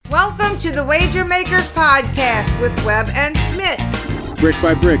to the Wager Makers Podcast with Webb and Smitt. Brick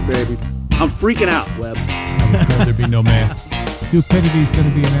by brick, baby. I'm freaking out, Webb. I was told there'd be no man. Stupidity's going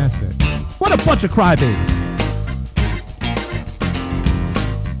to be an asset. What a bunch of crybabies.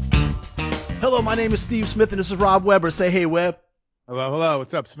 Hello, my name is Steve Smith, and this is Rob Weber. Say hey, Webb. Hello.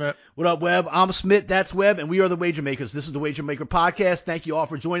 What's up, Smitt? What up, Webb? I'm Smitt, that's Webb, and we are the Wager Makers. This is the Wager Maker Podcast. Thank you all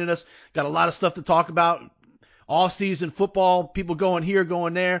for joining us. Got a lot of stuff to talk about. Off-season football, people going here,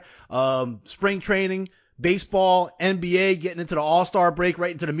 going there, spring training, baseball, NBA, getting into the All-Star break,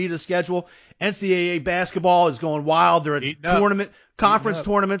 right into the meat of the schedule. NCAA basketball is going wild. There are conference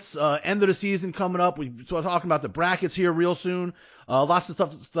tournaments, end of the season coming up. We're talking about the brackets here real soon. Lots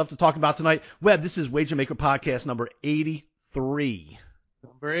of stuff to talk about tonight. Webb, this is Wager Maker Podcast number 83.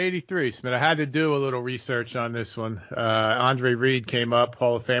 Number 83, Smitt. I had to do a little research on this one. Andre Reed came up,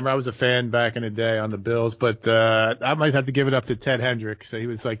 Hall of Famer. I was a fan back in the day on the Bills, but I might have to give it up to Ted Hendricks. He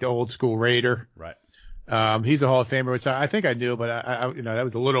was like the old school Raider. Right. He's a Hall of Famer, which I think I knew, but I that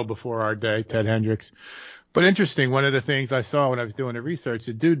was a little before our day, Ted Hendricks. But interesting, one of the things I saw when I was doing the research,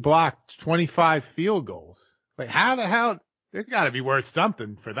 the dude blocked 25 field goals. Like, how the hell? There's got to be worth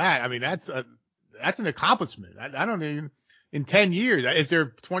something for that. I mean, that's an accomplishment. I don't even. In 10 years, is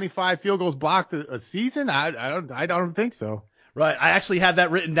there 25 field goals blocked a season? I don't think so. Right. I actually had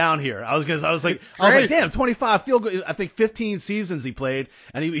that written down here. I was like, damn, 25 field goals. I think 15 seasons he played,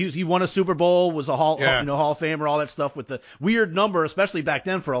 and he won a Super Bowl, was a Hall of Famer, all that stuff with the weird number, especially back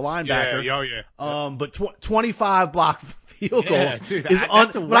then for a linebacker. Yeah. But 25 blocked field goals dude, is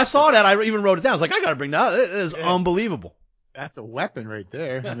when I saw that, I even wrote it down. I was like, I got to bring that. It is unbelievable. That's a weapon right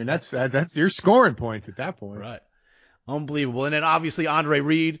there. I mean, that's your scoring points at that point. Right. Unbelievable. And then obviously Andre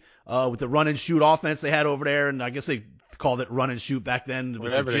Reed with the run and shoot offense they had over there, and I guess they called it run and shoot back then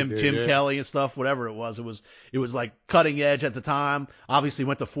with Jim Kelly and stuff, whatever it was. It was like cutting edge at the time. Obviously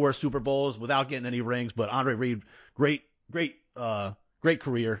went to 4 Super Bowls without getting any rings, but Andre Reed, great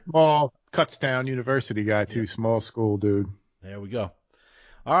career. Small Kutztown University guy too, small school dude. There we go.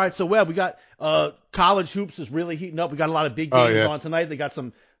 All right, so Webb, we got college hoops is really heating up. We got a lot of big games on tonight. They got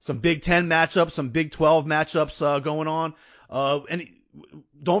some Big 10 matchups, some Big 12 matchups going on. And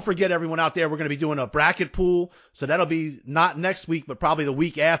don't forget, everyone out there, we're going to be doing a bracket pool. So that'll be not next week, but probably the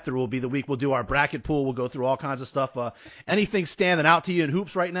week after will be the week we'll do our bracket pool. We'll go through all kinds of stuff. Anything standing out to you in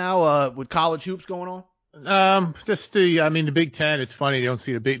hoops right now with college hoops going on? The Big 10, it's funny. You don't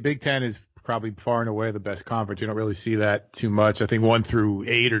see the Big 10 is probably far and away the best conference. You don't really see that too much. I think 1 through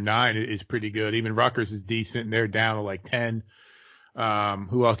 8 or 9 is pretty good. Even Rutgers is decent, and they're down to like 10.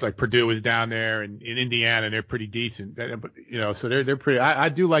 Who else? Like Purdue is down there, and in Indiana, and they're pretty decent. But so they're pretty. I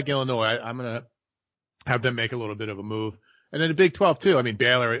do like Illinois. I'm gonna have them make a little bit of a move. And then the Big 12 too. I mean,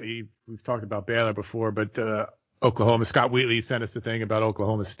 Baylor. We've talked about Baylor before, but Oklahoma. Scott Wheatley sent us the thing about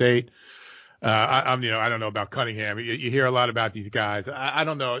Oklahoma State. I don't know about Cunningham. You hear a lot about these guys. I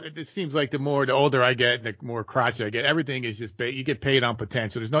don't know. It seems like the older I get, the more crotchety I get. Everything is just you get paid on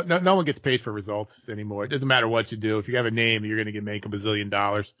potential. There's no one gets paid for results anymore. It doesn't matter what you do. If you have a name, you're going to make $1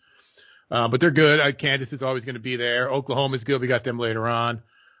 bazillion. But they're good. Kansas is always going to be there. Oklahoma's good. We got them later on.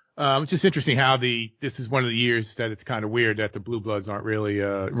 It's just interesting how this is one of the years that it's kind of weird that the Blue Bloods aren't really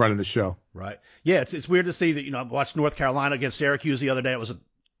running the show. Right. Yeah, it's weird to see that. I watched North Carolina against Syracuse the other day. It was a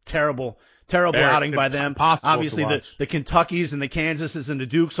terrible outing by them. Obviously, the Kentuckys and the Kansases and the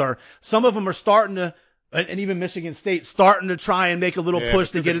Dukes some of them are starting to, and even Michigan State, starting to try and make a little push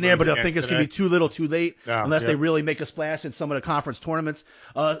to get in there, but I think it's going to be too little too late unless they really make a splash in some of the conference tournaments.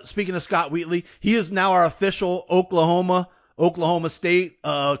 Speaking of Scott Wheatley, he is now our official Oklahoma State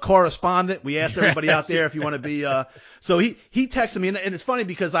correspondent. We asked everybody out there if you want to be so he texted me, and it's funny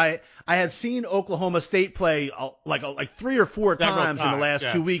because I had seen Oklahoma State play like 3 or 4 times in the last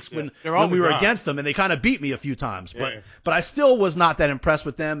 2 weeks when we were against them, and they kind of beat me a few times. But I still was not that impressed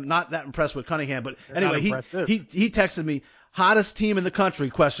with them, not that impressed with Cunningham. But anyway, he texted me, hottest team in the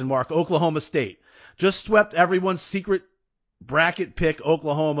country, ? Oklahoma State. Just swept everyone's secret bracket pick,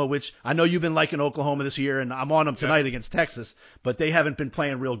 Oklahoma, which I know you've been liking Oklahoma this year, and I'm on them tonight against Texas, but they haven't been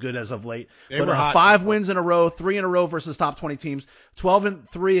playing real good as of late. But 5 wins in a row, 3 in a row versus top 20 teams,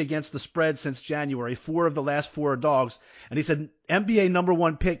 12-3 against the spread since January. 4 of the last 4 are dogs. And he said NBA number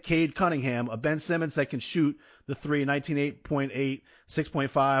 1 pick Cade Cunningham, a Ben Simmons that can shoot the 3, 19.8,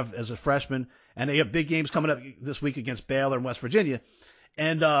 6.5 as a freshman, and they have big games coming up this week against Baylor and West Virginia.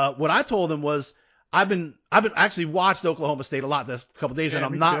 And what I told him was, I've been actually watched Oklahoma State a lot this couple days, and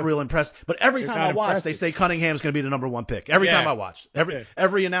I'm not real impressed. But every time I watch, they say Cunningham's going to be the number 1 pick. Every time I watch,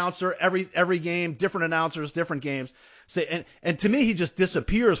 every announcer, every game, different announcers, different games say, and to me, he just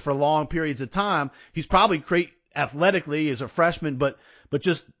disappears for long periods of time. He's probably great athletically as a freshman, but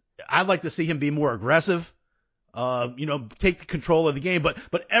just I'd like to see him be more aggressive. Take the control of the game.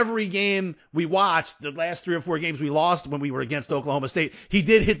 But every game we watched, the last 3 or 4 games we lost when we were against Oklahoma State, he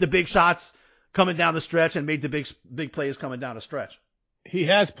did hit the big shots coming down the stretch and made the big plays coming down the stretch. He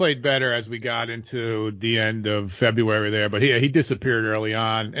has played better as we got into the end of February there, but he disappeared early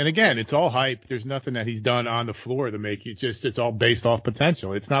on. And again, it's all hype. There's nothing that he's done on the floor to make it. It's all based off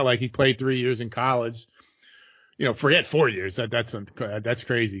potential. It's not like he played 3 years in college. Forget 4 years. That's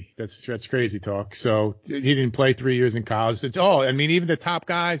crazy. That's crazy talk. So he didn't play 3 years in college. Even the top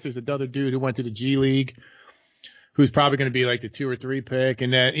guys, there's another dude who went to the G League who's probably going to be like the 2 or 3 pick.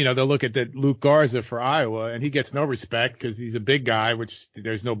 And then, they'll look at that Luke Garza for Iowa, and he gets no respect because he's a big guy, which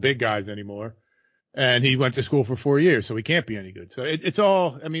there's no big guys anymore. And he went to school for 4 years, so he can't be any good. So it's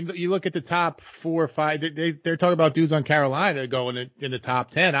all, you look at the top 4 or 5, they're talking about dudes on Carolina going in the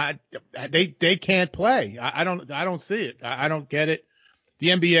top 10. They can't play. I don't see it. I don't get it. The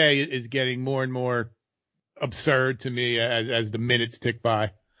NBA is getting more and more absurd to me as the minutes tick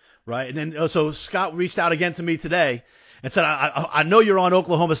by. Right. And then, so Scott reached out again to me today and said, I know you're on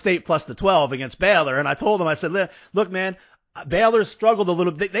Oklahoma State plus the 12 against Baylor. And I told him, I said, look, man, Baylor struggled a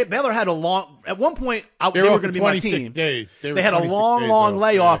little bit. Baylor had at one point, they were going to be my team. Days. They had a long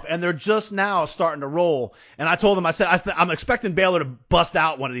layoff, and they're just now starting to roll. And I told him, I said, I'm expecting Baylor to bust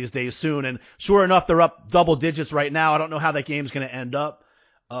out one of these days soon. And sure enough, they're up double digits right now. I don't know how that game's going to end up.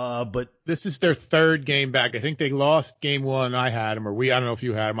 But this is their 3rd game back. I think they lost game 1. I had them, I don't know if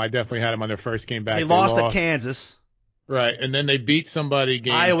you had them. I definitely had them on their first game back. They lost at Kansas. Right. And then they beat somebody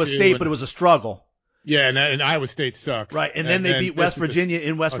game Iowa 2, State, but it was a struggle. Yeah, and Iowa State sucks. Right, and then they beat West Virginia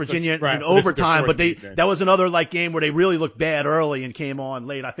in right, overtime, but that was another game where they really looked bad early and came on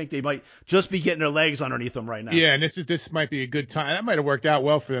late. I think they might just be getting their legs underneath them right now. Yeah, and this might be a good time. That might have worked out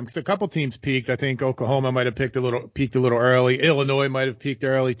well for them because a couple teams peaked. I think Oklahoma might have peaked a little early. Illinois might have peaked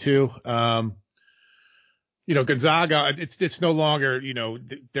early too. Gonzaga, it's no longer,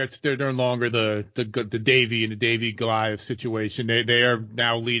 they're no longer the Davy and the Davy Goliath situation. They are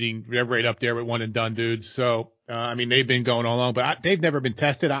now leading. They're right up there with one and done dudes. So, they've been going all along, but they've never been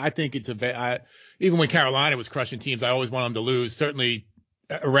tested. I think even when Carolina was crushing teams, I always want them to lose. Certainly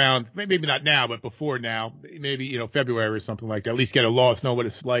around, maybe not now, but before now, maybe, February or something like that. At least get a loss, know what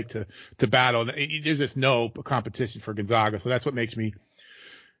it's like to battle. There's just no competition for Gonzaga. So that's what makes me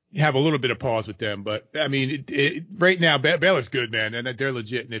have a little bit of pause with them, but right now Baylor's good, man, and they're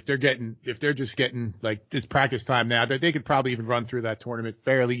legit. And if they're just getting like it's practice time now, they could probably even run through that tournament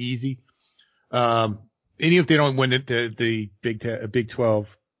fairly easy. And even if they don't win the Big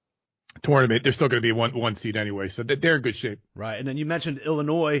 12 tournament, they're still going to be a one seed anyway, so they're in good shape. Right, and then you mentioned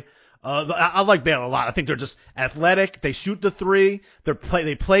Illinois. I like Baylor a lot. I think they're just athletic. They shoot the 3. They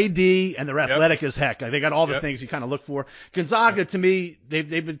play D, and they're athletic as heck. They got all the things you kind of look for. Gonzaga, to me, they've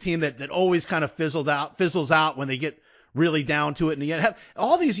been a team that always kind of fizzles out when they get really down to it. And yet,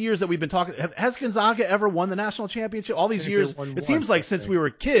 all these years that we've been talking, has Gonzaga ever won the national championship? All these years, it seems like since we were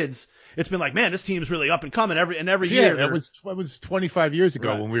kids, it's been like, man, this team's really up and coming every year. Yeah, that was 25 years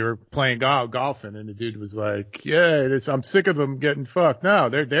ago when we were playing golfing, and the dude was like, I'm sick of them getting fucked. No,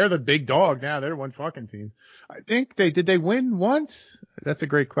 they're the big dog now. They're one fucking team. I think did they win once? That's a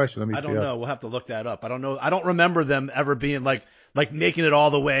great question. Let me see. I don't know. We'll have to look that up. I don't know. I don't remember them ever being like making it all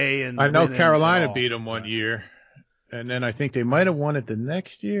the way. And I know Carolina beat them one year. And then I think they might have won it the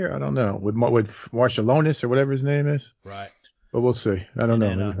next year. I don't know. With Marshallonis or whatever his name is. Right. But we'll see. I don't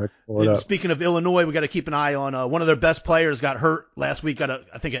know. Speaking of Illinois, we got to keep an eye on one of their best players got hurt last week. Got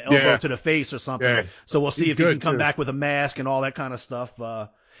I think an elbow to the face or something. Yeah. So we'll see if he can come back with a mask and all that kind of stuff.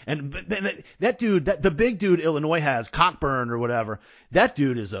 And that dude, the big dude Illinois has, Cockburn or whatever, that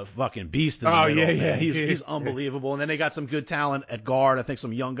dude is a fucking beast in the middle. Yeah. He's unbelievable. And then they got some good talent at guard. I think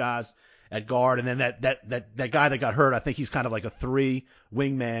some young guys at guard. And then that guy that got hurt, I think he's kind of like a 3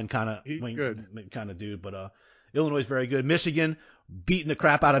 wingman kind of dude. But Illinois is very good. Michigan beating the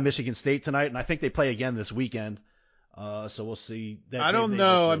crap out of Michigan State tonight, and I think they play again this weekend. So we'll see. I don't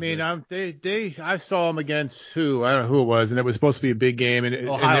know. I saw them against who? I don't know who it was, and it was supposed to be a big game. And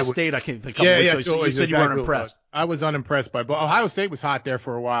Ohio State, I can't think of. You said you weren't impressed. I was unimpressed by. But Ohio State was hot there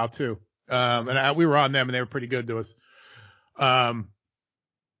for a while too. And we were on them, and they were pretty good to us.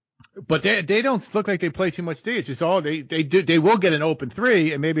 But they don't look like they play too much D. It's just all they will get an open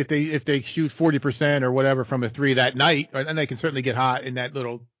 3, and maybe if they shoot 40% or whatever from a 3 that night, and they can certainly get hot in that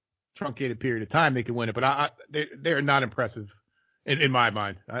little truncated period of time, they can win it. But they're not impressive in my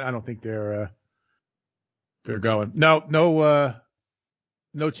mind. I don't think they're going. No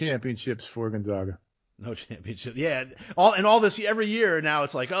championships for Gonzaga. No championship. Yeah. All this every year now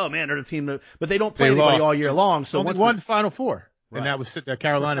it's like, oh man, they're the team, but they don't play anybody all year long. So only one Final Four. and that was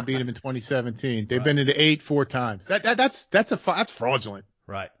Carolina beat him in 2017. They've been into 8 4 times. That's fraudulent.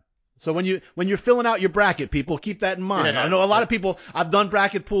 Right. So when you're filling out your bracket, people, keep that in mind. I know a lot of people. I've done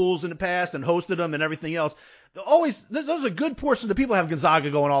bracket pools in the past and hosted them and everything else. There's a good portion of the people have Gonzaga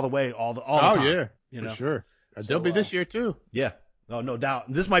going all the way all the time. Oh yeah, for sure. They'll be this year too. Yeah. Oh, no doubt.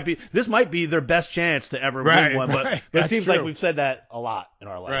 This might be their best chance to ever win one. But it seems like we've said that a lot in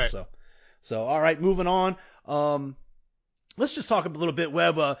our life. Right. So all right, moving on. Let's just talk a little bit,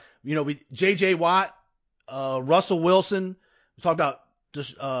 Webb. J.J. Watt, Russell Wilson. We talked about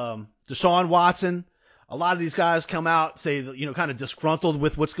Deshaun Watson. A lot of these guys come out, say, kind of disgruntled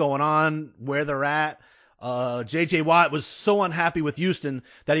with what's going on, where they're at. J.J. Watt was so unhappy with Houston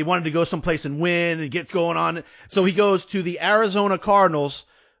that he wanted to go someplace and win and get going on. So he goes to the Arizona Cardinals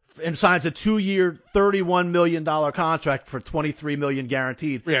and signs a 2-year, $31 million contract for $23 million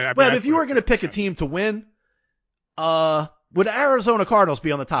guaranteed. Yeah, but if you were going to pick a team to win, would Arizona Cardinals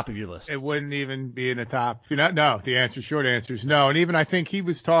be on the top of your list? It wouldn't even be in the top. No. The short answer is no. And even I think he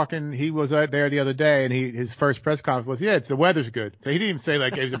was there the other day, and his first press conference was, the weather's good. So he didn't even say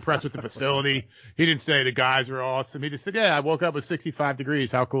like he was impressed with the facility. He didn't say the guys were awesome. He just said, I woke up with 65 degrees.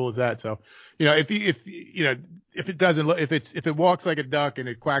 How cool is that? So, if it walks like a duck and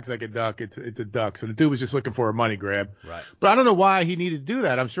it quacks like a duck, it's a duck. So the dude was just looking for a money grab. Right. But I don't know why he needed to do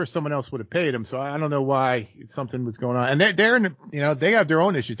that. I'm sure someone else would have paid him. So I don't know why something was going on. And they're in, they have their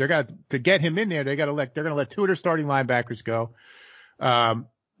own issues. To get him in there, they're going to let 2 of their starting linebackers go.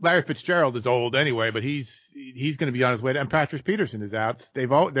 Larry Fitzgerald is old anyway, but he's going to be on his way. And Patrick Peterson is out.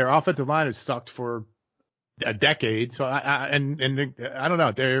 Their offensive line has sucked for a decade. So I don't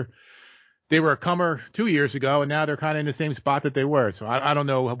know. They were a comer 2 years ago, and now they're kind of in the same spot that they were. So I don't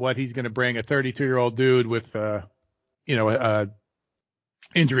know what he's going to bring. A 32-year-old dude with,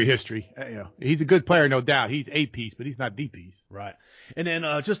 injury history. He's a good player, no doubt. He's a piece, but he's not the piece. Right. And then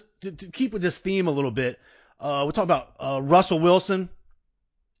just to keep with this theme a little bit, we'll talk about Russell Wilson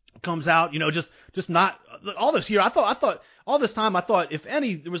comes out. Just not all this year. I thought all this time. I thought if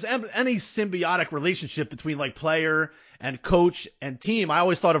there was any symbiotic relationship between like player and coach and team, I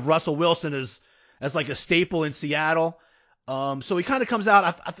always thought of Russell Wilson as like a staple in Seattle. So he kind of comes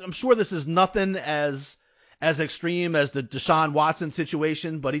out. I'm sure this is nothing as extreme as the Deshaun Watson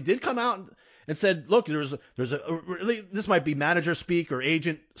situation, but he did come out and said, look, this might be manager speak or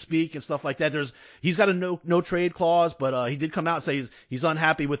agent speak and stuff like that. He's got a no trade clause, but he did come out and say he's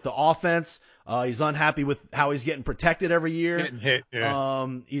unhappy with the offense. He's unhappy with how he's getting protected every year. Getting hit, yeah.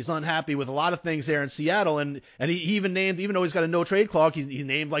 He's unhappy with a lot of things there in Seattle, and he even named, even though he's got a no trade clause, he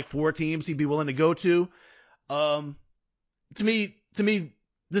named like 4 teams he'd be willing to go to. To me,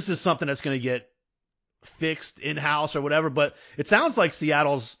 this is something that's going to get fixed in-house or whatever, but it sounds like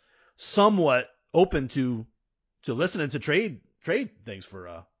Seattle's somewhat open to listening to trade things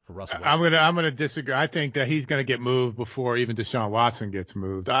for Russell Wilson. I'm gonna disagree. I think that he's gonna get moved before even Deshaun Watson gets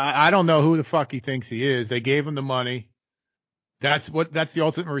moved. I don't know who the fuck he thinks he is. They gave him the money. That's the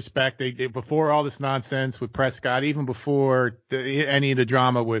ultimate respect. They before all this nonsense with Prescott, even before any of the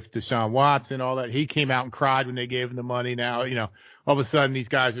drama with Deshaun Watson, all that, he came out and cried when they gave him the money. Now, all of a sudden these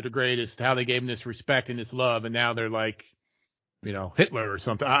guys are the greatest. How they gave him this respect and this love, and now they're like, Hitler or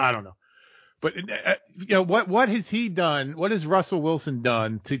something. I don't know. But what has he done? What has Russell Wilson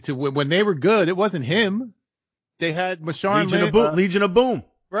done to when they were good? It wasn't him. They had Marshawn Legion of Boom.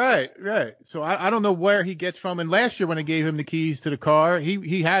 Right. So I don't know where he gets from. And last year when I gave him the keys to the car,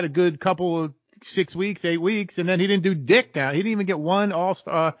 he had a good couple of 6 weeks, 8 weeks, and then he didn't do dick down. He didn't even get one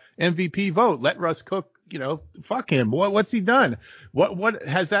All-Star MVP vote. Let Russ cook. Fuck him. What's he done? What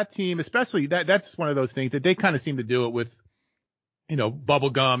has that team, especially that's one of those things that they kind of seem to do it with.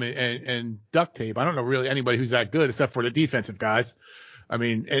 Bubble gum and duct tape. I don't know really anybody who's that good except for the defensive guys. I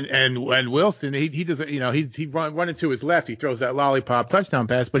mean, and Wilson, he does, he running to his left. He throws that lollipop touchdown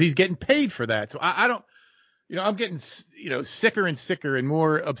pass, but he's getting paid for that. So I don't, I'm getting, sicker and sicker and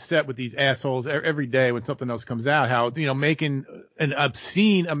more upset with these assholes every day when something else comes out. How, making an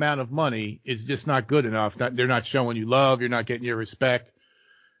obscene amount of money is just not good enough. They're not showing you love. You're not getting your respect.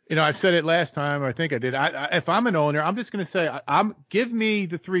 I said it last time. I think I did. If I'm an owner, I'm just going to say, give me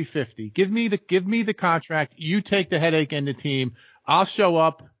the $350. Give me the contract. You take the headache and the team. I'll show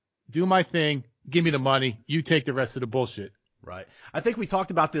up, do my thing. Give me the money. You take the rest of the bullshit. Right. I think we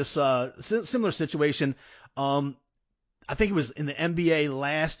talked about this similar situation. I think it was in the NBA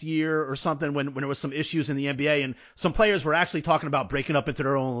last year or something when there was some issues in the NBA and some players were actually talking about breaking up into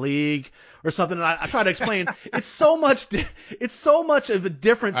their own league or something. And I try to explain it's so much of a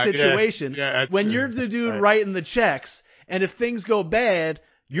different situation when you're the dude writing the checks. And if things go bad,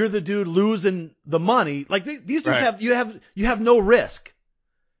 you're the dude losing the money. Like these dudes Right. you have no risk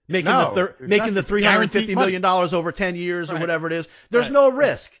making the $350 million over 10 years or whatever it is. There's no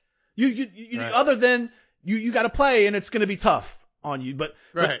risk. You other than you got to play, and it's going to be tough on you. But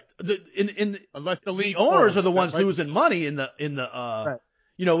unless the league owners are the ones losing money in the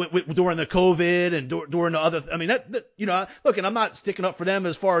during the COVID and during the other. I mean look, and I'm not sticking up for them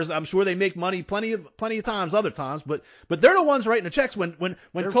as far as I'm sure they make money plenty of times other times, but they're the ones writing the checks when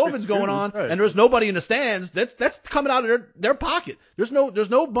COVID's going on and there's nobody in the stands. That's coming out of their pocket. There's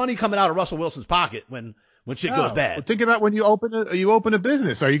no money coming out of Russell Wilson's pocket when shit goes bad. Well, think about when you open a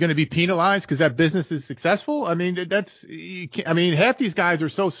business. Are you going to be penalized because that business is successful? I mean, half these guys are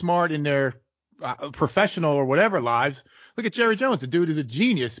so smart in their professional or whatever lives. Look at Jerry Jones. The dude is a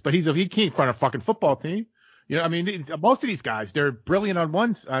genius, but he can't run a fucking football team. I mean, most of these guys, they're brilliant on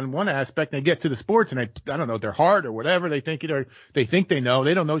one aspect. They get to the sports, and I don't know, they're hard or whatever. They think it, or they think they know.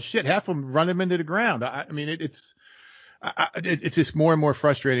 They don't know shit. Half of them run them into the ground. I mean, it's just more and more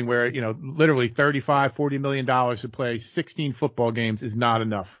frustrating where, literally $35-40 million to play 16 football games is not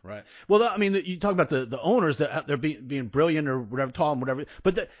enough. Right. Well, I mean, you talk about the owners that they're being brilliant or whatever, tall and whatever,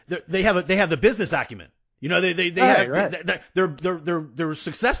 but they have the business acumen. They're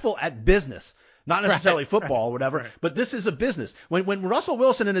successful at business, not necessarily football or whatever, but this is a business. When Russell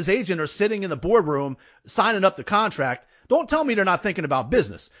Wilson and his agent are sitting in the boardroom signing up the contract, don't tell me they're not thinking about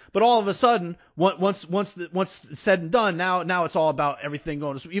business. But all of a sudden, once it's said and done, now it's all about everything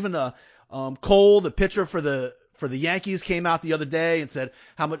going. Even Cole, the pitcher for the Yankees, came out the other day and said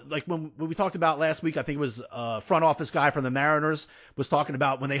how much, like when we talked about last week, I think it was front office guy from the Mariners was talking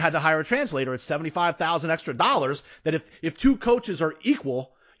about when they had to hire a translator, it's $75,000 extra dollars, that if two coaches are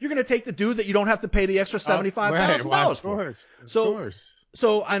equal, you're going to take the dude that you don't have to pay the extra $75,000 for. Of course.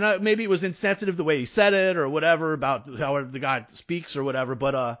 So I know maybe it was insensitive the way he said it or whatever about how the guy speaks or whatever,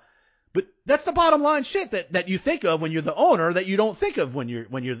 but that's the bottom line shit that you think of when you're the owner that you don't think of when you're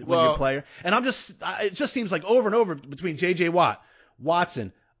a player. And it just seems like over and over between J.J. Watt,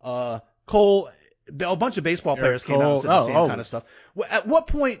 Watson, Cole, a bunch of baseball players came out and said the same kind of stuff. At what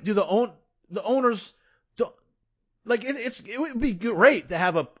point do the owners it would be great to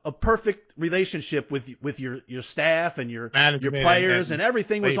have a perfect relationship with your staff and your players and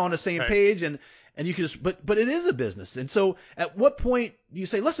everything was on the same page and you can just, but it is a business. And so at what point do you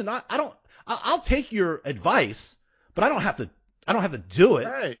say, listen, I'll take your advice, but I don't have to do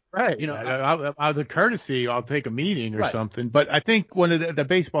it. Right. Out of courtesy, I'll take a meeting or something. But I think one of the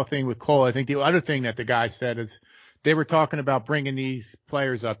baseball thing with Cole, I think the other thing that the guy said is they were talking about bringing these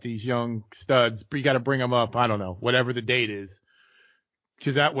players up, these young studs. You got to bring them up. I don't know, whatever the date is.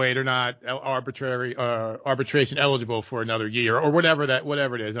 Because that way they're not arbitration eligible for another year or whatever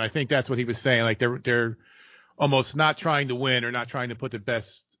it is. And I think that's what he was saying. Like they're almost not trying to win or not trying to put the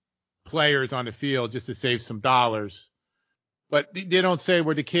best players on the field just to save some dollars. But they don't say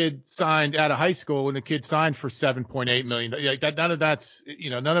where the kid signed out of high school when the kid signed for $7.8 million.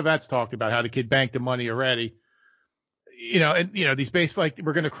 None of that's talked about, how the kid banked the money already. These baseball, like,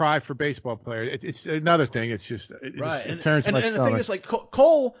 we're going to cry for baseball players. It's another thing. It's just, it turns my stomach. And the thing is, like,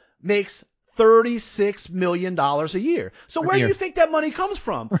 Cole makes $36 million a year. So where do you think that money comes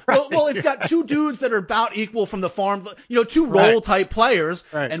from? Well, if you've got two dudes that are about equal from the farm, two role type players,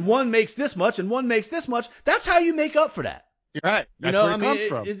 and one makes this much and one makes this much, that's how you make up for that. You're right. That's where it comes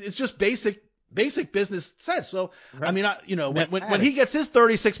from. It's just basic business sense. So, I mean, when he gets his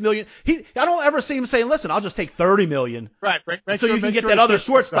 $36 million, I don't ever see him saying, listen, I'll just take $30 million. Right. So you can get that other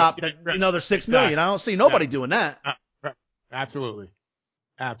shortstop, another $6 million. I don't see nobody doing that. Absolutely.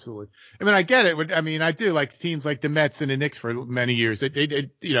 I mean, I get it. I mean, I do like teams like the Mets and the Knicks for many years.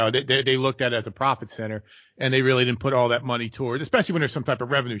 They looked at it as a profit center, and they really didn't put all that money towards, especially when there's some type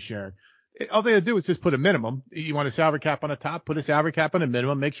of revenue sharing. All they had to do is just put a minimum. You want a salary cap on the top, put a salary cap on the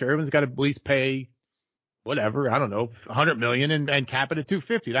minimum, make sure everyone's got to at least pay whatever, I don't know, $100 million and cap it at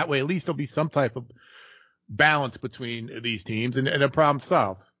 $250. That way, at least there'll be some type of balance between these teams and a problem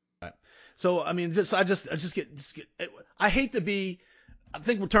solved. Right. So, I mean, I hate to be, I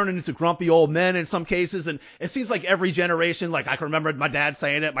think we're turning into grumpy old men in some cases, and it seems like every generation, like I can remember my dad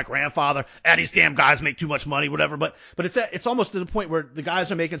saying it, my grandfather, these damn guys make too much money, whatever, but it's almost to the point where the guys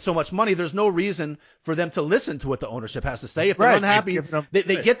are making so much money, there's no reason for them to listen to what the ownership has to say. If they're unhappy,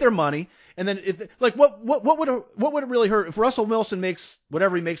 they get their money, and then what would it really hurt if Russell Wilson makes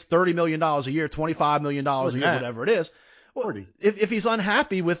whatever he makes, $30 million a year, $25 million a year, whatever it is. Well, if he's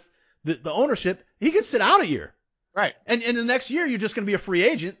unhappy with the ownership, he can sit out a year. Right. And in the next year, you're just going to be a free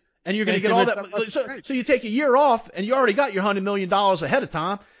agent, and you're going to get all that. So you take a year off, and you already got your $100 million ahead of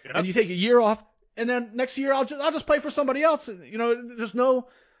time, and you take a year off, and then next year I'll just play for somebody else. There's no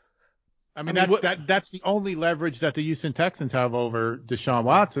I mean, that's the only leverage that the Houston Texans have over Deshaun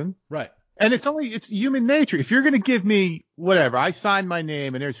Watson. Right. And it's human nature. If you're going to give me whatever, I signed my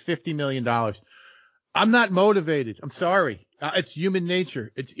name and there's $50 million. I'm not motivated. I'm sorry. It's human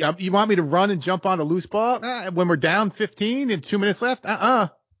nature. You want me to run and jump on a loose ball when we're down 15 and 2 minutes left? Why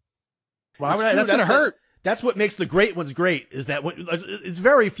would that's going to hurt. That's what makes the great ones great, is that it's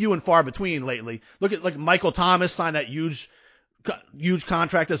very few and far between lately. Look at Michael Thomas signed that huge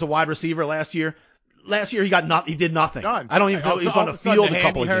contract as a wide receiver last year. Last year he did nothing. Done. I don't even know he was on the field a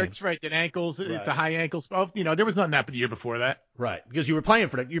couple of games. Right, the ankles. Right. It's a high ankle. There was nothing happened the year before that. Right, because you're playing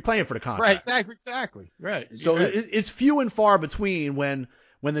for the contract. Right, exactly. Right. So it's few and far between when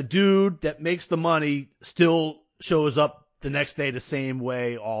the dude that makes the money still shows up the next day the same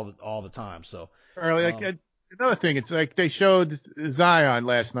way all the time. So another thing, it's like they showed Zion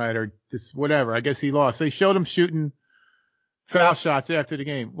last night or this whatever. I guess he lost. They showed him shooting foul shots after the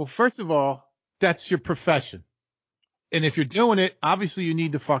game. Well, first of all, that's your profession. And if you're doing it, obviously you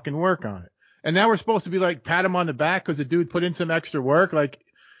need to fucking work on it. And now we're supposed to be like, pat him on the back because the dude put in some extra work. Like,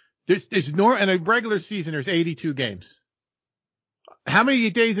 in a regular season, there's 82 games. How many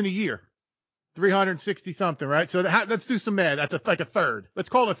days in a year? 360 something, right? So let's do some math. That's like a third. Let's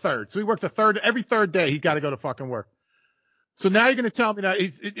call it a third. So he worked every third day. He's got to go to fucking work. So now you're going to tell me that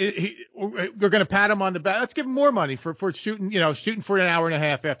we're going to pat him on the back. Let's give him more money for shooting for an hour and a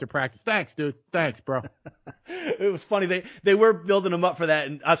half after practice. Thanks, dude. Thanks, bro. It was funny. They were building him up for that,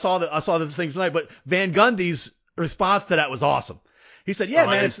 and I saw the things tonight. But Van Gundy's response to that was awesome. He said, "Yeah,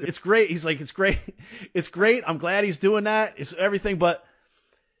 man, it's great." He's like, "It's great. It's great. I'm glad he's doing that. It's everything, but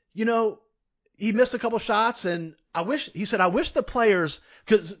he missed a couple shots, and I wish the players,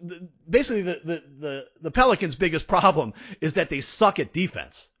 because basically the Pelicans' biggest problem is that they suck at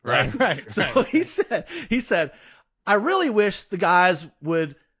defense, right? Right. So he said, I really wish the guys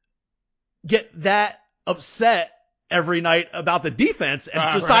would get that upset every night about the defense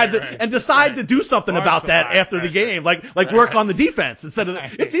and decide to do something about that after the game, like work on the defense instead of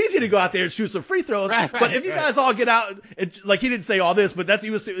it's easy to go out there and shoot some free throws, but if you guys all get out and, like, he didn't say all this, but that's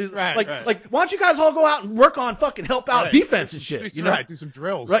he was why don't you guys all go out and work on fucking help out defense and shit, do some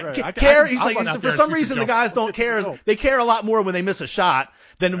drills, right? He's like, for some reason the guys don't care. They care a lot more when they miss a shot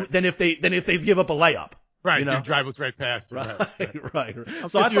than if they give up a layup. Right, you drive us right past. Right.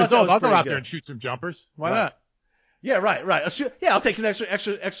 So I thought I'll go out there and shoot some jumpers. Why not? Yeah, right. I'll take an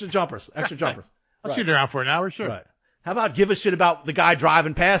extra jumpers. I'll shoot around for an hour, sure. Right. How about give a shit about the guy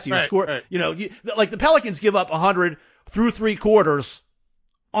driving past you? Score. Right. Like the Pelicans give up 100 through 3 quarters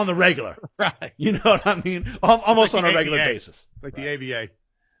on the regular. Right. You know what I mean? Almost like on a regular basis. Like the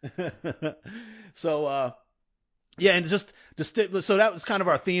ABA. So, and so that was kind of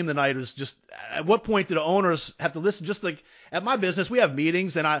our theme tonight, is just at what point do the owners have to listen? Just like at my business, we have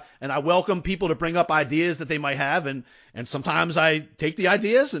meetings, and I welcome people to bring up ideas that they might have, and sometimes I take the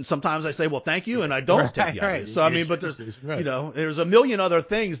ideas, and sometimes I say, well, thank you, and I don't take the ideas. So I mean, but there's a million other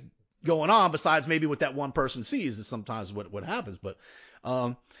things going on besides maybe what that one person sees is sometimes what happens. But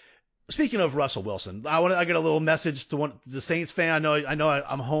speaking of Russell Wilson, I get a little message to the Saints fan. I know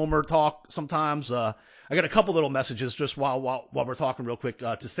I'm Homer talk sometimes. I got a couple little messages just while we're talking real quick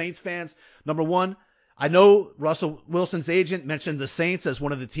to Saints fans. Number one, I know Russell Wilson's agent mentioned the Saints as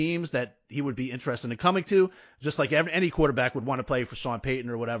one of the teams that he would be interested in coming to, just like any quarterback would want to play for Sean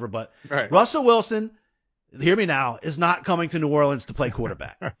Payton or whatever. But Russell Wilson, hear me now, is not coming to New Orleans to play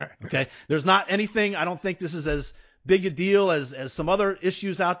quarterback. Okay? There's not anything. I don't think this is as big a deal as some other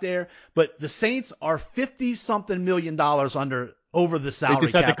issues out there. But the Saints are $50-something million over the salary cap. They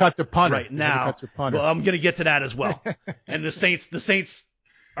just had to cut the punter right now. Well, I'm going to get to that as well. And the Saints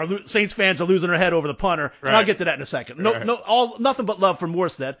fans are losing their head over the punter, and I'll get to that in a second. Nothing but love for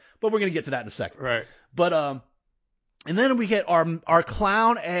Morstead, but we're going to get to that in a second. Right. But and then we get our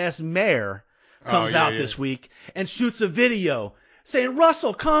clown ass mayor comes out this week and shoots a video saying,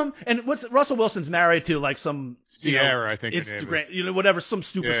 Russell, come. And Russell Wilson's married to like some Sierra, I think. Instagram, whatever, some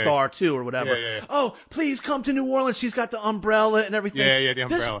superstar too or whatever. Yeah. Oh, please come to New Orleans. She's got the umbrella and everything. Yeah, the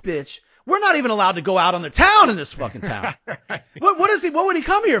umbrella. This bitch. We're not even allowed to go out on the town in this fucking town. What would he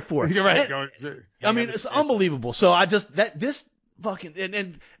come here for? You're right. I mean, it's unbelievable. So this fucking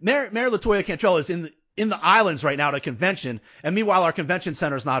and Mayor LaToya Cantrell is in the islands right now at a convention, and meanwhile our convention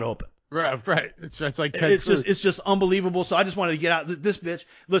center is not open. Right. It's like it's just unbelievable. So I just wanted to get out this bitch.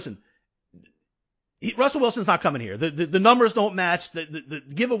 Listen, Russell Wilson's not coming here. The numbers don't match. The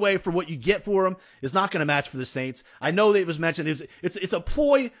giveaway for what you get for him is not going to match for the Saints. I know that it was mentioned. It's a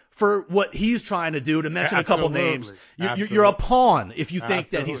ploy for what he's trying to do to mention a couple names. You're a pawn if you think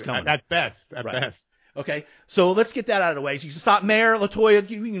that he's coming. At best. Okay, so let's get that out of the way. So you can stop Mayor Latoya.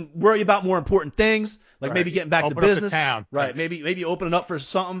 You can worry about more important things, like maybe getting back to business. Town. Right. Maybe opening up for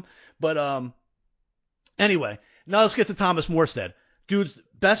something. But anyway, now let's get to Thomas Morstead. Dude's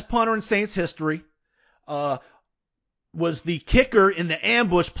best punter in Saints history. Was the kicker in the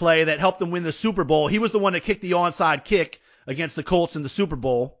ambush play that helped them win the Super Bowl. He was the one that kicked the onside kick against the Colts in the Super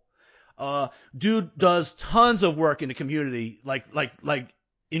Bowl. Dude does tons of work in the community, like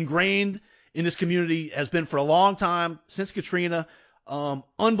ingrained in this community, has been for a long time, since Katrina.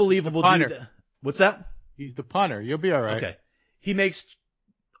 Unbelievable dude. What's that? He's the punter. You'll be all right. Okay. He makes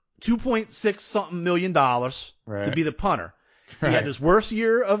 $2.6 something million to be the punter. He had his worst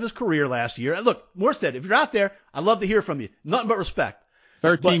year of his career last year. And look, Morstead, if you're out there, I'd love to hear from you. Nothing but respect.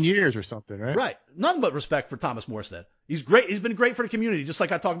 13 years or something, right? Right. Nothing but respect for Thomas Morstead. He's great. He's been great for the community. Just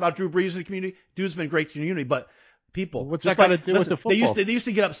like I talked about Drew Brees in the community. Dude's been great to the community. But people, what's that got to do with the football? They used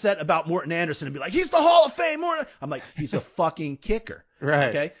to get upset about Morton Anderson and be like, he's the Hall of Fame. Morton. I'm like, he's a fucking kicker. Right.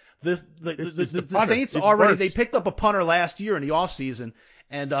 Okay. The Saints already, they picked up a punter last year in the offseason.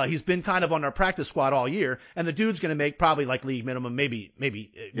 And he's been kind of on our practice squad all year. And the dude's going to make probably like league minimum, maybe.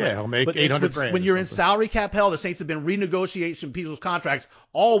 Yeah, he'll make $800,000. When you're in salary cap hell, the Saints have been renegotiating people's contracts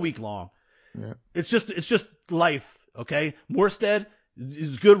all week long. Yeah. It's just life, okay? Morstead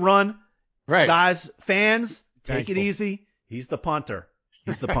is a good run. Right. Guys, fans, take it easy. He's the punter.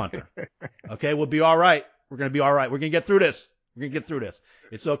 Okay, we'll be all right. We're going to be all right. We're going to get through this.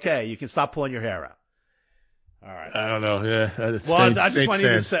 It's okay. You can stop pulling your hair out. All right. I don't know. Yeah. Well, I need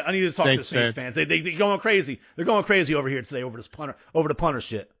to talk to Saints fans. They're going crazy. They're going crazy over here today over the punter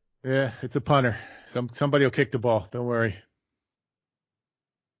shit. Yeah, it's a punter. Somebody will kick the ball. Don't worry.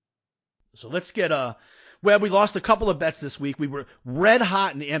 So let's get we lost a couple of bets this week. We were red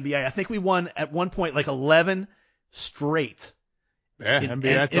hot in the NBA. I think we won at one point like 11 straight. Yeah,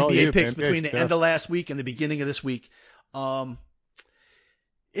 NBA picks between the end of last week and the beginning of this week.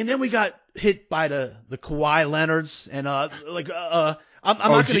 And then we got hit by the Kawhi Leonards and I'm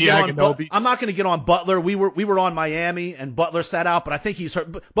not going to get on Butler. We were on Miami and Butler sat out, but I think he's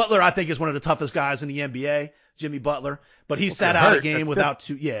hurt. Butler I think is one of the toughest guys in the NBA, Jimmy Butler, but he sat out a game without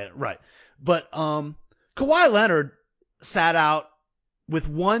two. Yeah, right. But Kawhi Leonard sat out with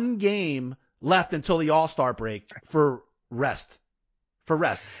one game left until the All-Star break for rest.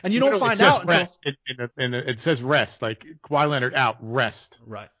 And you don't find out until it says rest, like Kawhi Leonard out, rest.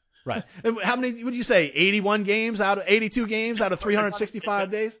 Right. And how many would you say? 81 games out of 82 games out of 365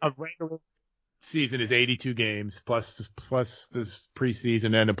 days? A regular season is 82 games plus this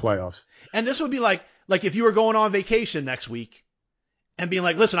preseason and the playoffs. And this would be like if you were going on vacation next week and being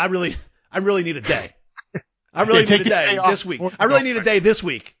like, listen, I really need a day. I really need a day this week. I really need a day this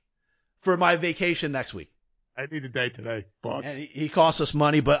week for my vacation next week. I need a day today, boss. And he cost us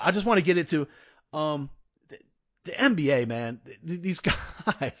money, but I just want to get into the NBA, man. These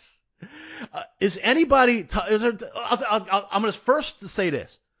guys. Is anybody? I'm going to first say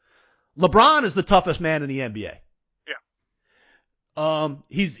this. LeBron is the toughest man in the NBA. Yeah.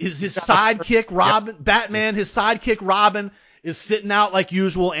 His sidekick Robin, Batman. His sidekick Robin is sitting out like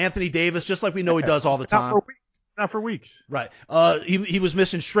usual. Anthony Davis, just like we know he does all the time. Not for weeks. Right. He was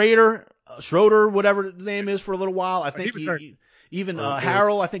missing Schroeder, whatever the name is, for a little while. I think even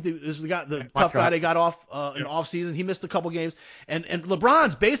Harrell, I think the tough guy they got off in off season. He missed a couple games, and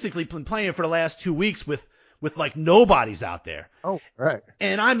LeBron's basically been playing for the last 2 weeks with like nobody's out there. Oh, right.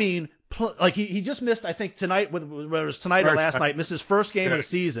 And I mean, like he just missed, I think tonight, whether it was tonight or last night, missed his first game of the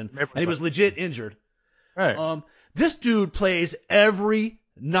season, and he was legit injured. Right. This dude plays every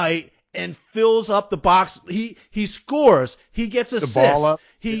night and fills up the box. He scores. He gets assists. The ball up.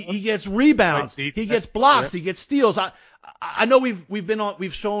 He gets rebounds. He gets blocks. He gets steals. I know we've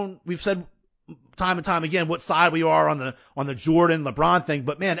said time and time again what side we are on the Jordan LeBron thing,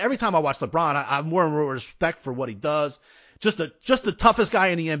 but man, every time I watch LeBron, I have more and more respect for what he does. Just the toughest guy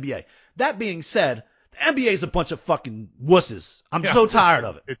in the NBA. That being said, the NBA is a bunch of fucking wusses. I'm so tired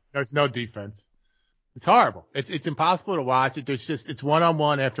of it. There's no defense. It's horrible. It's impossible to watch it. It's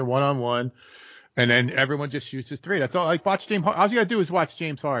one-on-one after one-on-one, and then everyone just shoots his three. That's all. Like watch James. All you gotta do is watch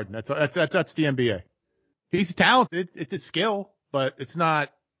James Harden. That's the NBA. He's talented. It's a skill, but it's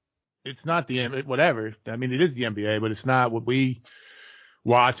not the whatever. I mean, it is the NBA, but it's not what we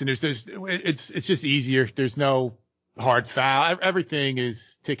watch. And it's just easier. There's no hard foul. Everything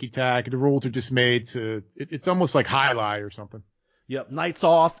is ticky-tack. The rules are just made to. It's almost like highlight or something. Yep, nights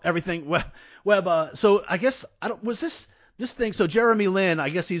off, everything. Webb. So I guess was this thing. So Jeremy Lin, I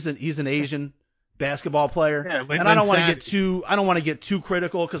guess he's an Asian basketball player, yeah, and I don't want to get too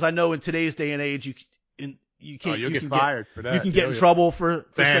critical because I know in today's day and age, you can't. You'll get fired for that. You can get in trouble for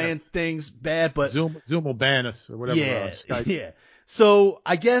saying things bad, but Zoom will ban us or whatever. Yeah. So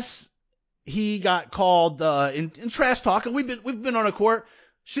I guess he got called in trash talk, and we've been on a court.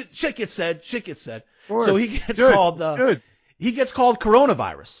 Shit gets said. So he gets called. He gets called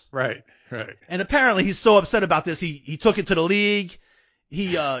coronavirus. Right. And apparently he's so upset about this, he took it to the league.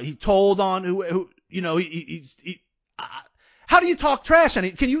 He told on who how do you talk trash?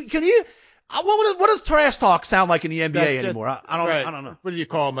 Can you what does trash talk sound like in the NBA anymore? I don't know. What do you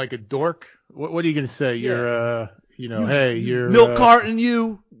call him? Like a dork? What are you gonna say? You're you're milk carton.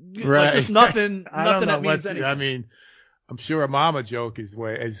 Right. Like just nothing that means anything. I mean, I'm sure a mama joke is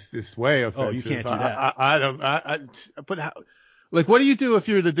this way offensive. Oh, you can't do that. But how? Like, what do you do if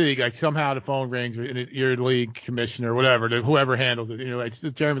you're the league? Like, somehow the phone rings, or you're the league commissioner or whatever, whoever handles it. Like,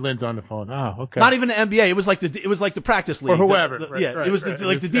 Jeremy Lin's on the phone. Oh, okay. Not even the NBA. It was like the practice league or whoever. It was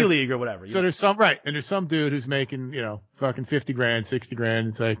like the D League or whatever. So there's some dude who's making fucking $50,000, $60,000.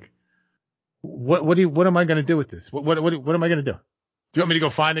 It's like, what am I gonna do with this? What am I gonna do? Do you want me to go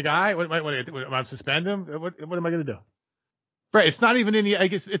find a guy? Am I suspend him? What am I gonna do? Right, it's not even in the. I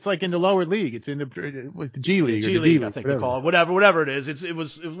guess it's like in the lower league. It's in the G League. G League, I think they call it. Whatever it is. It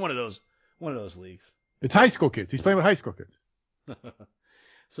was one of those leagues. It's high school kids. He's playing with high school kids.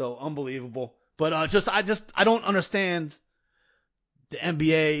 So unbelievable. But I don't understand the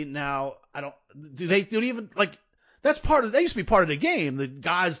NBA now. Do they even like that's part of. They used to be part of the game. The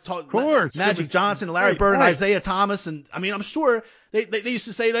guys talk. Of course, Magic Johnson, Larry Bird, and Isaiah Thomas, and I mean I'm sure they used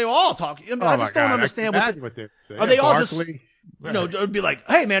to say they all talk. I just don't understand what they say. Are they all Barkley? Just. Right. It would be like,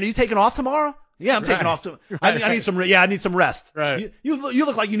 hey man, are you taking off tomorrow? Yeah, I'm taking off. I need some. Yeah, I need some rest. Right. You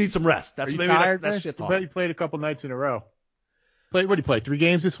look like you need some rest. That's maybe tired, that's shit talk. I bet you played a couple nights in a row. What do you play? 3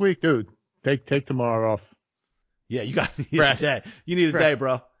 games this week, dude? Take tomorrow off. Yeah, you need a day. You need a day,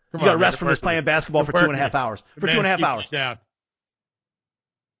 bro. You got to rest from just playing basketball for 2.5 hours. For 2.5 hours. Down.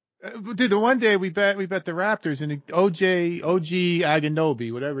 Dude, the one day we bet the Raptors and OG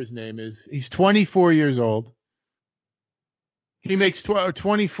Anunoby, whatever his name is. He's 24 years old. He makes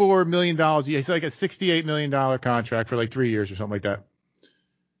 $24 million a year. It's like a $68 million contract for like 3 years or something like that.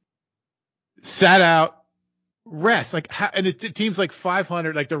 Sat out, rest, and the team's like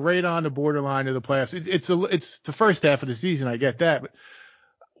 500, like they're right on the borderline of the playoffs. It's the first half of the season, I get that, but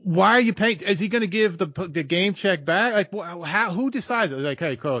why are you paying? Is he going to give the game check back? Like, who decides it? Like,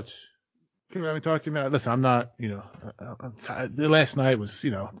 hey, coach, can we talk to me? Listen, I'm not, last night was,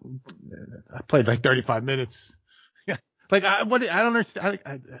 I played like 35 minutes. Like I don't understand.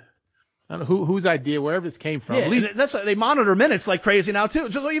 I don't know whose idea, wherever this came from. Yeah, at least they monitor minutes like crazy now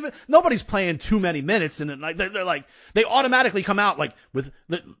too. So even nobody's playing too many minutes, and like they're like they automatically come out like with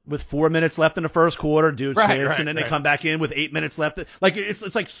 4 minutes left in the first quarter, dude sits, and then they come back in with 8 minutes left. Like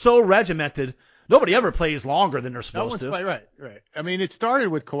it's like so regimented. Nobody ever plays longer than they're supposed to. Right. I mean, it started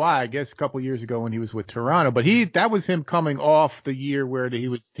with Kawhi, I guess, a couple years ago when he was with Toronto, but that was him coming off the year where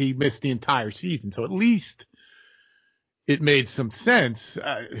he missed the entire season. So at least it made some sense.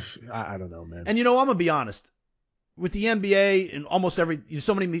 I don't know, man. And I'm gonna be honest. With the NBA and almost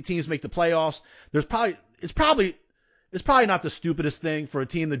so many teams make the playoffs. It's probably not the stupidest thing for a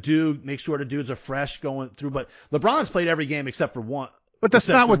team to make sure the dudes are fresh going through. But LeBron's played every game except for one. But that's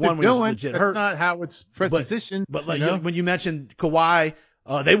not what they're doing. That's not how it's positioned. But like when you mentioned Kawhi,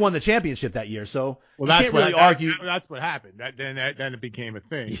 they won the championship that year, so that's can't really argue. That's what happened. Then it became a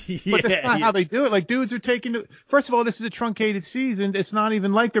thing. But that's not how they do it. Like dudes are taking. First of all, this is a truncated season. It's not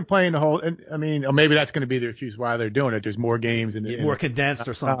even like they're playing the whole. And I mean, maybe that's going to be their excuse why they're doing it. There's more games and more condensed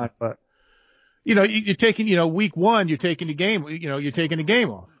or something. But you're taking. Week 1, you're taking the game. You're taking the game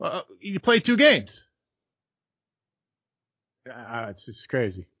off. You play 2 games. It's just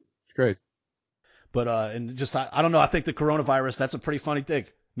crazy. It's crazy. But and just I don't know. I think the coronavirus, that's a pretty funty thing.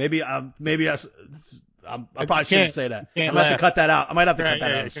 Maybe I probably shouldn't say that. I might have to cut that out. I might have to cut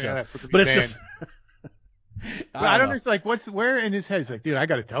that out of the show. But it's just. I don't understand. Like, where in his head? He's like, dude, I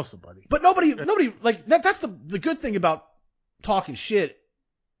got to tell somebody. But nobody like that. That's the good thing about talking shit.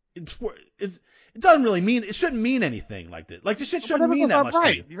 It doesn't really mean. It shouldn't mean anything like that. Like, this shit shouldn't mean that much.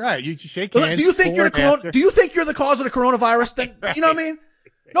 Right. You're right. You shake hands. Do you think you're the cause of the coronavirus? Right. You know what I mean?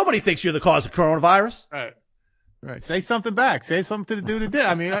 Nobody thinks you're the cause of coronavirus. Right. Say something back. Say something to do today.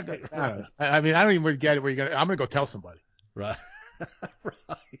 I mean, I don't even get it. I'm gonna go tell somebody. Right.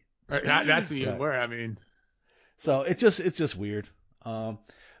 That's even where. I mean. So it's just weird. We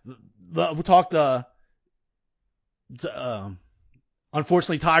talked.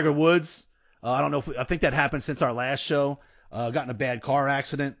 Unfortunately, Tiger Woods. I don't know I think that happened since our last show. Got in a bad car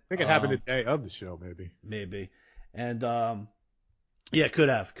accident. I think it happened the day of the show, maybe. Maybe. And Yeah, could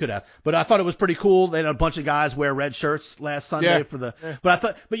have. But I thought it was pretty cool. They had a bunch of guys wear red shirts last Sunday for the. Yeah.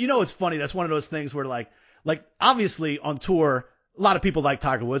 But it's funny. That's one of those things where like obviously on tour, a lot of people like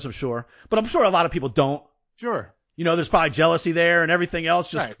Tiger Woods, I'm sure, but I'm sure a lot of people don't. Sure. There's probably jealousy there and everything else,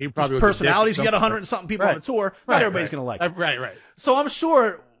 just personalities. You got 100 and something people on the tour. Not everybody's gonna like it. Right. So I'm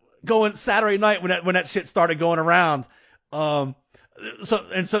sure going Saturday night when that shit started going around, some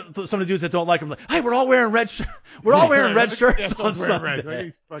of the dudes that don't like him, like, hey, we're all wearing red shirts on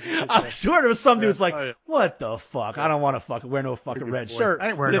Sunday. I'm sure there was some dudes like, what the fuck? I don't want to wear no fucking red shirt.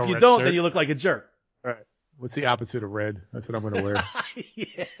 But if you don't, then you look like a jerk. Right. What's the opposite of red? That's what I'm gonna wear.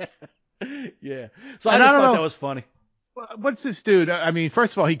 Yeah. So I just thought that was funny. What's this dude? I mean,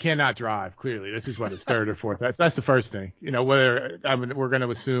 first of all, he cannot drive. Clearly, this is his third or fourth. That's the first thing. We're going to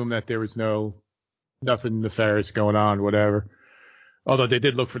assume that there was nothing nefarious going on, whatever. Although they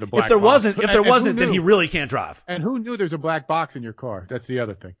did look for the black. If there wasn't, then he really can't drive. And who knew there's a black box in your car? That's the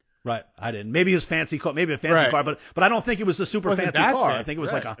other thing. Right. I didn't. Maybe his fancy car, car, but I don't think it was a super fancy car. I think it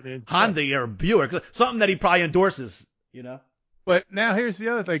was like a Honda or a Buick, something that he probably endorses. But now here's the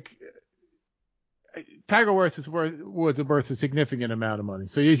other thing. Tiger Woods is worth a significant amount of money.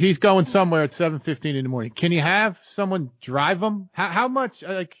 So he's going somewhere at 7:15 in the morning. Can you have someone drive him? How much?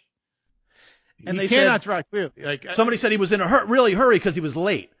 And they cannot drive clearly. Somebody said he was in a hurry because he was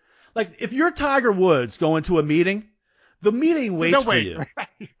late. Like if you're Tiger Woods going to a meeting, the meeting waits for you.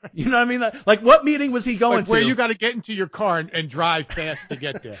 You know what I mean? Like what meeting was he going to? Where you got to get into your car and drive fast to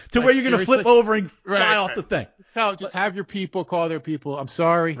get there. To where you're going to flip over and fly off the thing. No, just have your people call their people. I'm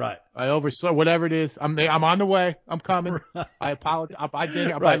sorry. Right. I overslept. Whatever it is. I'm on the way. I'm coming. Right. I apologize. I did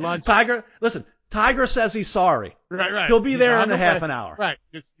it. I buy lunch. Tiger says he's sorry. Right. He'll be there in a half an hour. Right.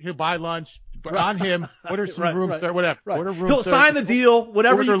 He'll buy lunch. But on him, order some room service, whatever. Right. Order room He'll sign the deal.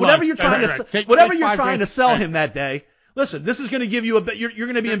 Whatever you're trying to sell him that day. Listen, this is going to give you you're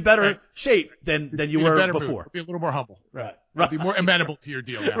going to be in better shape than you were before. Be a little more humble. Right. Be more amenable to your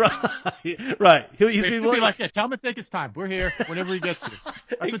deal now. Right. He's be like, tell him to take his time. We're here whenever he gets here.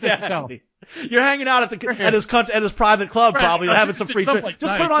 That's what they tell him. You're hanging out at his private club probably having some free drinks.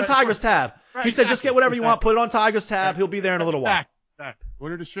 Just put it on Tiger's tab. He said, just get whatever you want. Put it on Tiger's tab. He'll be there in a little while.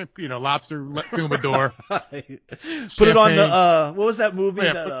 Order the shrimp, lobster troubadour. Put it on the what was that movie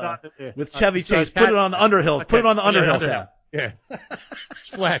with Chevy Chase? Put it on the Underhill. Put it on the Underhill tab. Yeah.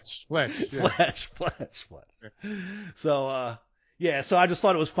 Fletch. So so I just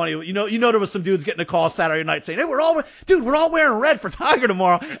thought it was funny. There was some dudes getting a call Saturday night saying, "Hey, we're all wearing red for Tiger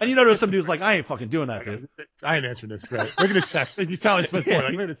tomorrow." And there was some dudes like, "I ain't fucking doing that, dude. I ain't answering this. Right. Look at this text. He's telling Smitt,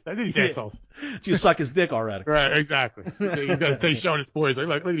 look at these assholes. You suck his dick already." Right, exactly. He's showing his boys like,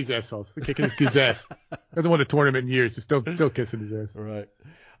 look at these assholes. They're kicking this dude's ass. Hasn't won a tournament in years. Just still kissing his ass. Right.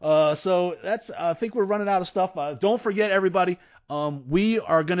 So that's. I think we're running out of stuff. Don't forget, everybody. We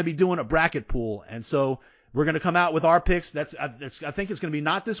are going to be doing a bracket pool, and so. We're going to come out with our picks. I think it's going to be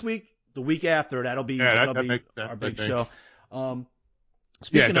not this week, the week after. That'll be our big show.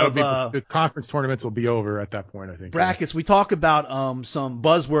 Speaking of the conference tournaments will be over at that point, I think. Brackets. We talk about some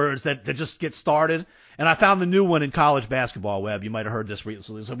buzzwords that just get started, and I found the new one in college basketball. Web, you might have heard this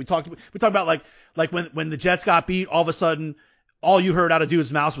recently. So we talked about like when the Jets got beat, all of a sudden. All you heard out of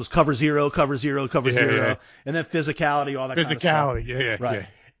dude's mouth was cover zero, and then physicality, all that kind of stuff. Right.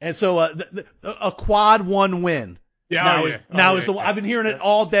 And so a quad one win. I've been hearing it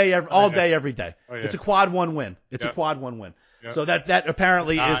all day, every day. It's a quad one win. It's a quad one win. Yeah. So that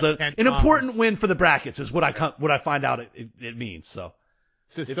apparently is an important win for the brackets is what I find out it means. So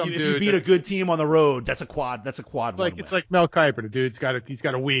if you beat a good team on the road, that's a quad one win. It's like Mel Kiper. The dude's got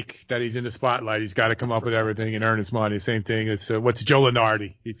a week that he's in the spotlight. He's got to come up with everything and earn his money. Same thing. It's what's Joe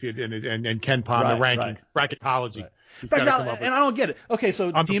Lunardi and Ken Pom, the rankings, bracketology. Right. And I don't get it. Okay,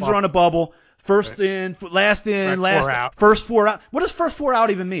 so teams are on a bubble. First in, last out. First four out. What does first four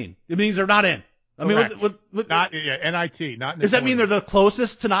out even mean? It means they're not in. I mean, not NIT. Not. Does that mean they're the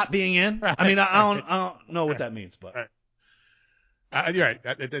closest to not being in? Right. I mean, I don't know what that means, but. Right. You're right.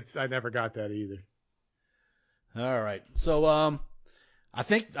 I never got that either. All right. So I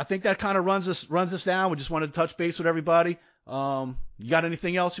think that kind of runs us down. We just wanted to touch base with everybody. You got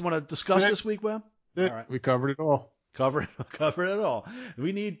anything else you want to discuss this week, Web? All right. We covered it all. Cover it all.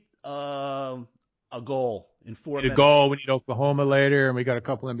 We need a goal in 4 minutes. We need Oklahoma later, and we got a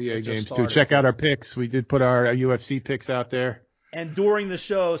couple NBA games too. Check out our picks. We did put our UFC picks out there. And during the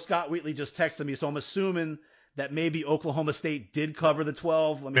show, Scott Wheatley just texted me, so I'm assuming that maybe Oklahoma State did cover the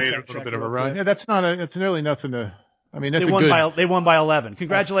 12. Let me check. A little bit of a run. Yeah, that's really nothing to. I mean, that's they won by 11.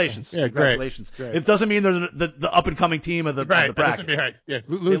 Congratulations. Yeah, congratulations. Great. It doesn't mean they're the up and coming team of the bracket. Right. Yes.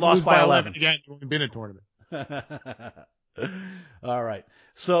 They lost by 11 again. You haven't been in a tournament. All right.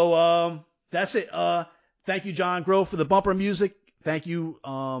 So that's it. Thank you, John Grove, for the bumper music. Thank you,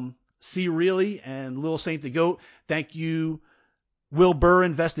 C. Reilly and Lil Saint the Goat. Thank you, Will Burr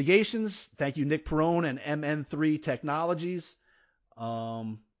Investigations. Thank you, Nick Perone and MN3 Technologies.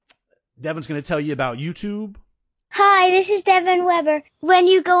 Devin's going to tell you about YouTube. Hi, this is Devin Weber. When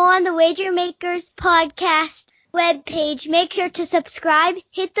you go on the Wager Makers podcast webpage, make sure to subscribe,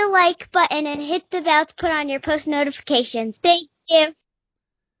 hit the like button, and hit the bell to put on your post notifications. Thank you.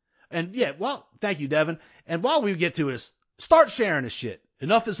 And yeah, well, thank you, Devin. And while we get to this, start sharing this shit.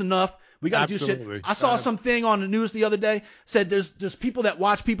 Enough is enough. We got to do shit. I saw something on the news the other day said there's people that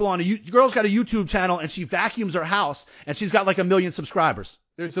watch people on girl's got a YouTube channel and she vacuums her house and she's got like 1 million subscribers.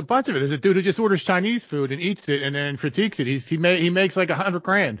 There's a bunch of it. There's a dude who just orders Chinese food and eats it and then critiques it. He makes like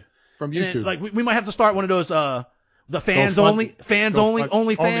 $100,000 from YouTube. And, like we might have to start one of those the fans only fans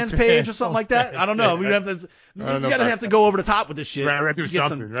page or something like that. I don't know. We have to. We gotta have to go over the top with this shit. Right, to get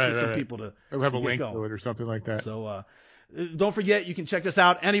some people to have a link to it or something like that. So don't forget, you can check us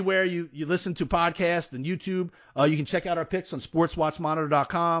out anywhere you listen to podcasts and YouTube. You can check out our picks on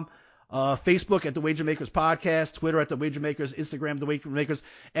sportswatchmonitor.com, Facebook at the Wager Makers Podcast, Twitter at the Wager Makers, Instagram the Wager Makers.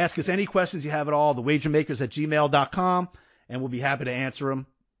 Ask us any questions you have at all, thewagermakers@gmail.com, and we'll be happy to answer them.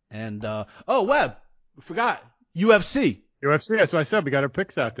 And Webb, forgot UFC. That's what I said. We got our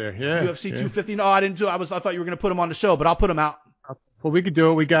picks out there. Yeah. UFC 250. No, I didn't do. I thought you were going to put them on the show, but I'll put them out. Well, we could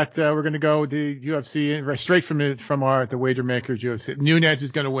do it. We got. We're going to go the UFC straight from the Wager Makers UFC. Nunes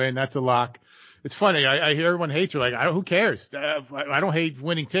is going to win. That's a lock. It's funny. I hear everyone hates her. Like, who cares? I don't hate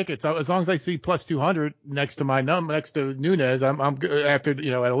winning tickets as long as I see plus 200 next to next to Nunes. I'm good after at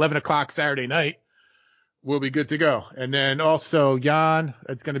 11 o'clock Saturday night. We'll be good to go. And then also Jan,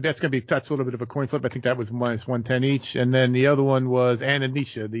 that's a little bit of a coin flip. I think that was minus 110 each. And then the other one was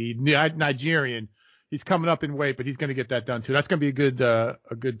Ananisha, the Nigerian. He's coming up in weight, but he's going to get that done too. That's going to be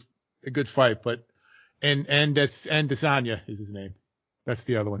a good fight. But and Desanya is his name. That's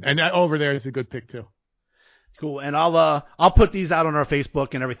the other one. And that over there is a good pick too. Cool. And I'll put these out on our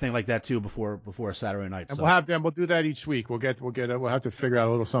Facebook and everything like that too before Saturday night. And we'll do that each week. We'll have to figure out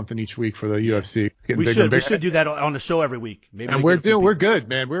a little something each week for the UFC. We should do that on the show every week. Maybe. And we're good,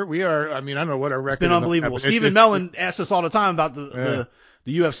 man. We are. I mean, I don't know what our record. It's been unbelievable. Stephen Mellon asks us all the time about the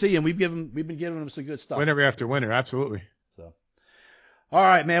UFC, and we've been giving him some good stuff. Winner after winner, absolutely. So, all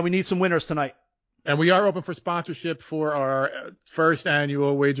right, man. We need some winners tonight. And we are open for sponsorship for our first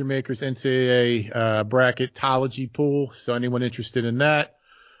annual Wager Makers NCAA Bracketology pool. So anyone interested in that?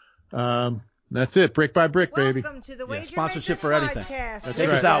 That's it. Brick by brick, baby. Welcome to the Wager sponsorship Maker for anything. Podcast. Take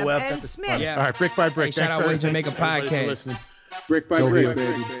us out, Webb. And Smitt. Yeah. All right, brick by brick. Hey, shout out Wager Maker Podcast. Brick by brick,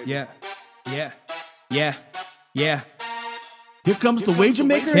 baby. Yeah. Here comes the Wager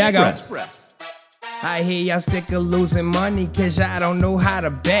Maker Here I go. Express. I hear y'all sick of losing money cause y'all don't know how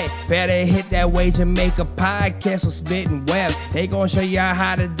to bet. Better hit that Wager Maker Podcast with Smitt and Webb. They gon' show y'all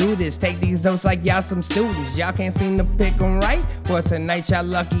how to do this. Take these notes like y'all some students. Y'all can't seem to pick them right. Well, tonight y'all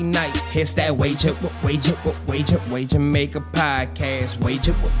lucky night. It's that Wager Maker Podcast. Wager Maker Podcast.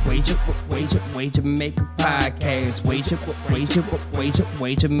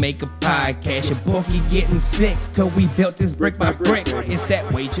 Wager Maker Podcast. Your bookie getting sick cause we built this brick by brick. It's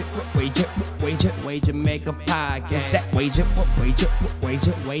that Wager Maker Podcast. It's that Wager Maker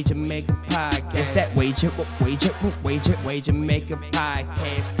Podcast. It's that Wager Maker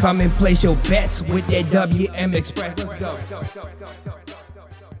Podcast. Come and place your bets with that WM Express. Let's go.